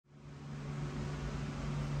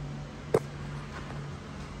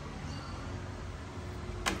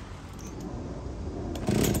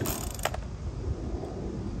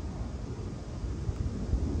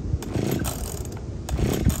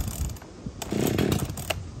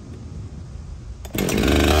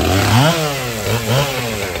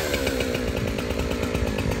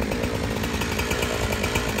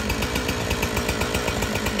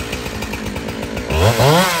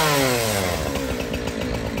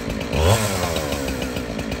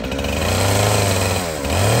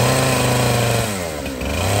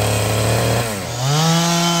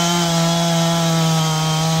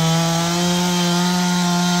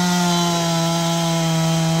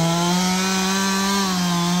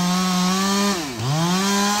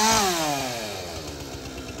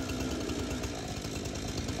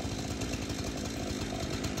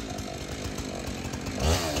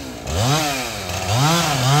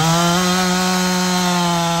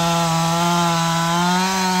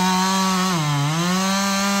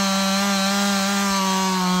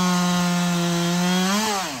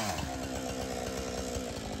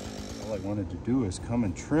do is come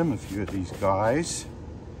and trim a few of these guys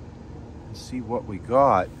and see what we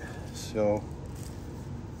got. So,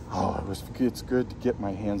 it's good to get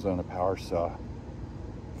my hands on a power saw.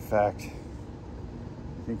 In fact,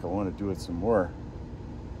 I think I want to do it some more.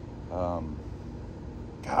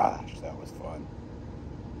 Gosh, that was fun.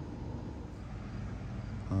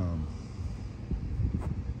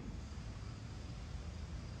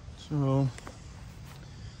 So,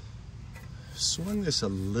 swing this a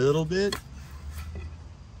little bit.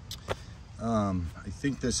 I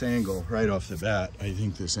think this angle, right off the bat, I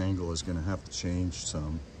think this angle is going to have to change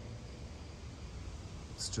some.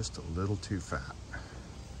 It's just a little too fat.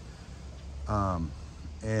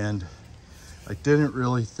 And I didn't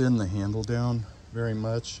really thin the handle down very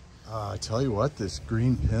much. I tell you what, this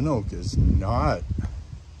green pin oak is not,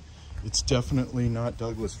 it's definitely not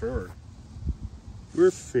Douglas fir.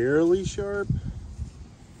 We're fairly sharp.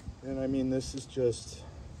 And I mean, this is just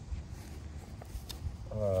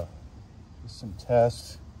some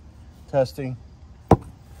testing.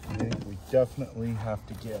 And we definitely have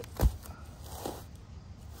to get,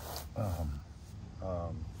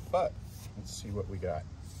 but let's see what we got.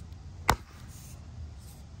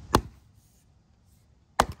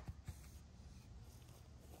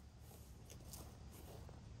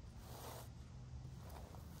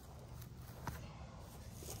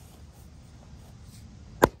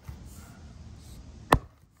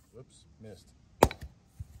 Whoops, missed.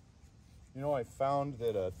 You know, I found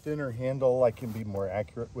that a thinner handle, I can be more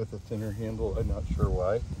accurate with a thinner handle. I'm not sure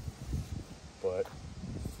why, but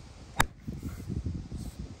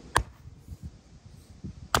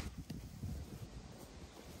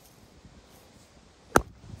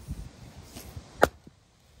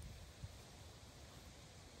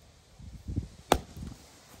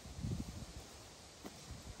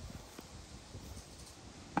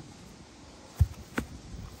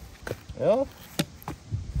well,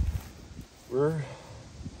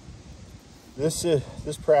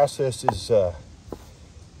 this process is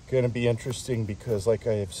going to be interesting because, like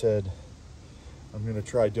I have said, I'm going to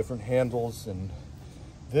try different handles, and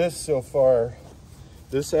this so far,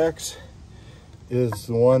 this X is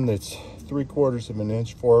the one that's 3/4 of an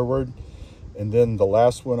inch forward, and then the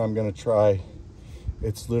last one I'm going to try,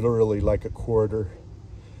 it's literally like a quarter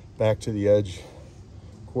back to the edge,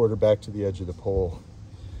 quarter back to the edge of the pole.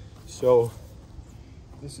 So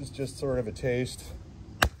this is just sort of a taste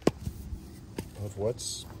of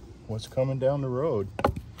what's coming down the road.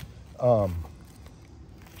 You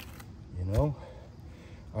know,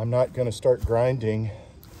 I'm not going to start grinding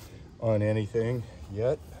on anything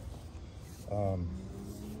yet.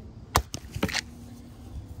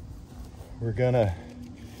 We're gonna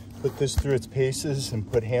put this through its paces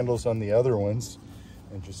and put handles on the other ones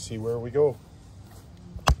and just see where we go.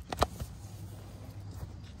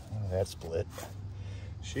 Oh, that split.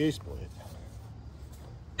 She split.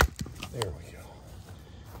 There we go.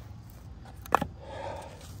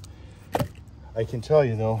 I can tell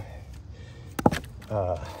you though,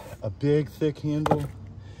 a big thick handle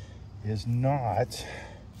is not,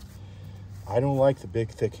 I don't like the big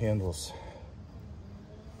thick handles.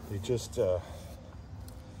 They just,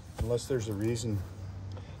 unless there's a reason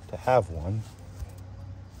to have one.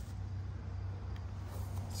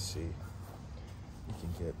 Let's see, we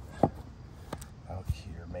can get out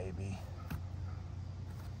here maybe.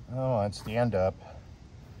 Oh, on stand up.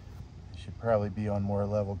 It should probably be on more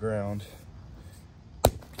level ground.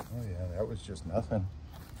 Oh yeah, that was just nothing.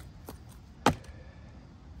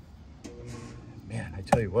 Man, I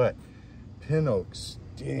tell you what, pin oak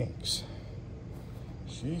stinks.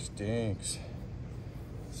 She stinks.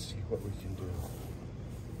 Let's see what we can do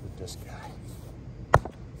with this guy.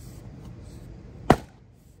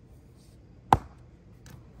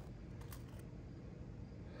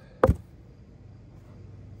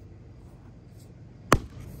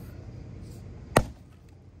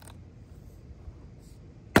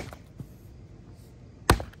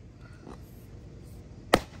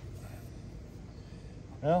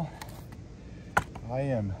 Well, I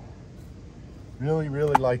am really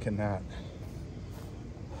liking that.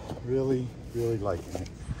 Really liking it.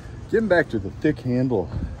 Getting back to the thick handle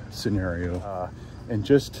scenario, and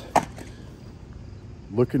just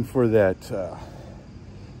looking for that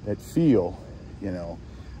that feel, you know,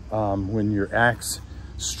 when your axe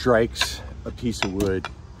strikes a piece of wood.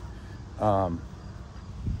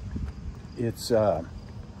 It's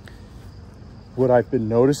what I've been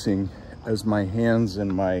noticing as my hands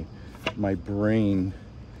and my brain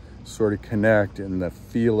sort of connect, and the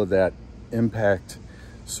feel of that impact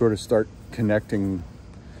sort of start connecting.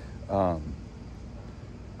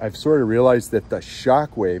 I've sort of realized that the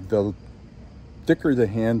shock wave, the thicker the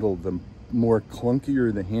handle, the more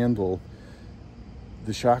clunkier the handle,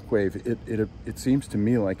 the shock wave, it seems to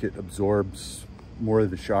me like it absorbs more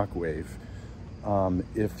of the shock wave.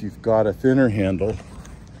 If you've got a thinner handle,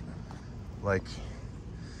 like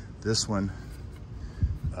this one,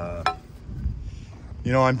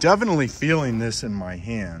 you know, I'm definitely feeling this in my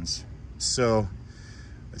hands. So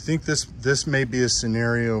I think this may be a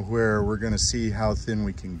scenario where we're gonna see how thin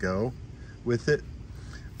we can go with it.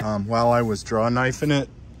 While I was draw knifing it,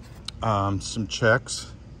 some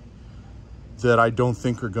checks that I don't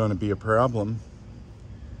think are gonna be a problem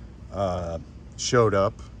showed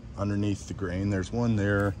up underneath the grain. There's one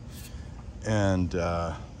there, and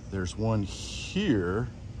there's one here.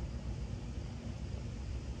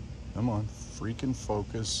 Come on, freaking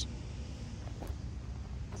focus.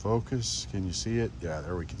 Focus, can you see it? Yeah,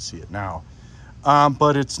 there we can see it now.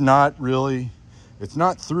 But it's not really, it's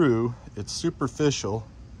not through, it's superficial.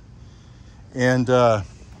 And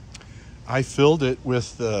I filled it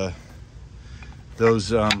with those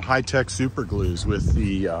high-tech super glues with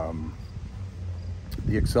the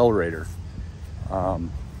accelerator.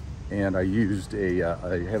 And I used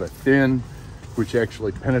I have a thin, which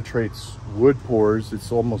actually penetrates wood pores.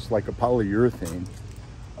 It's almost like a polyurethane.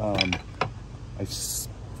 I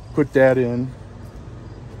put that in,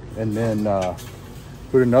 and then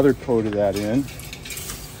put another coat of that in,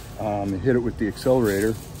 hit it with the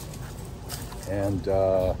accelerator, and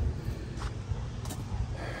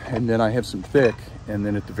then I have some thick, and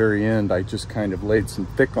then at the very end I just kind of laid some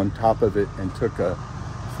thick on top of it and took a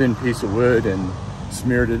thin piece of wood and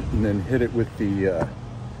smeared it, and then hit it with the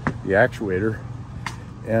actuator.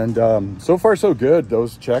 And so far so good.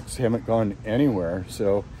 Those checks haven't gone anywhere,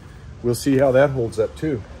 so we'll see how that holds up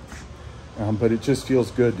too. But it just feels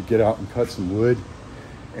good to get out and cut some wood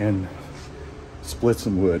and split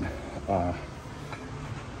some wood. I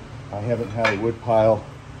haven't had a wood pile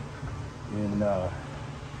in a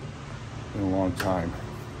long time.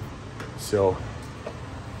 So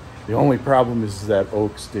the only problem is that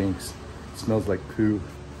oak stinks. It smells like poo.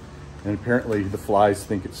 And apparently the flies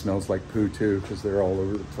think it smells like poo too, because they're all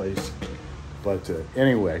over the place. But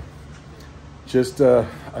anyway, just a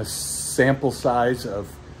sample size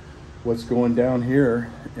of what's going down here,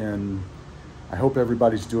 and I hope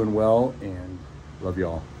everybody's doing well, and love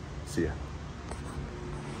y'all. See ya.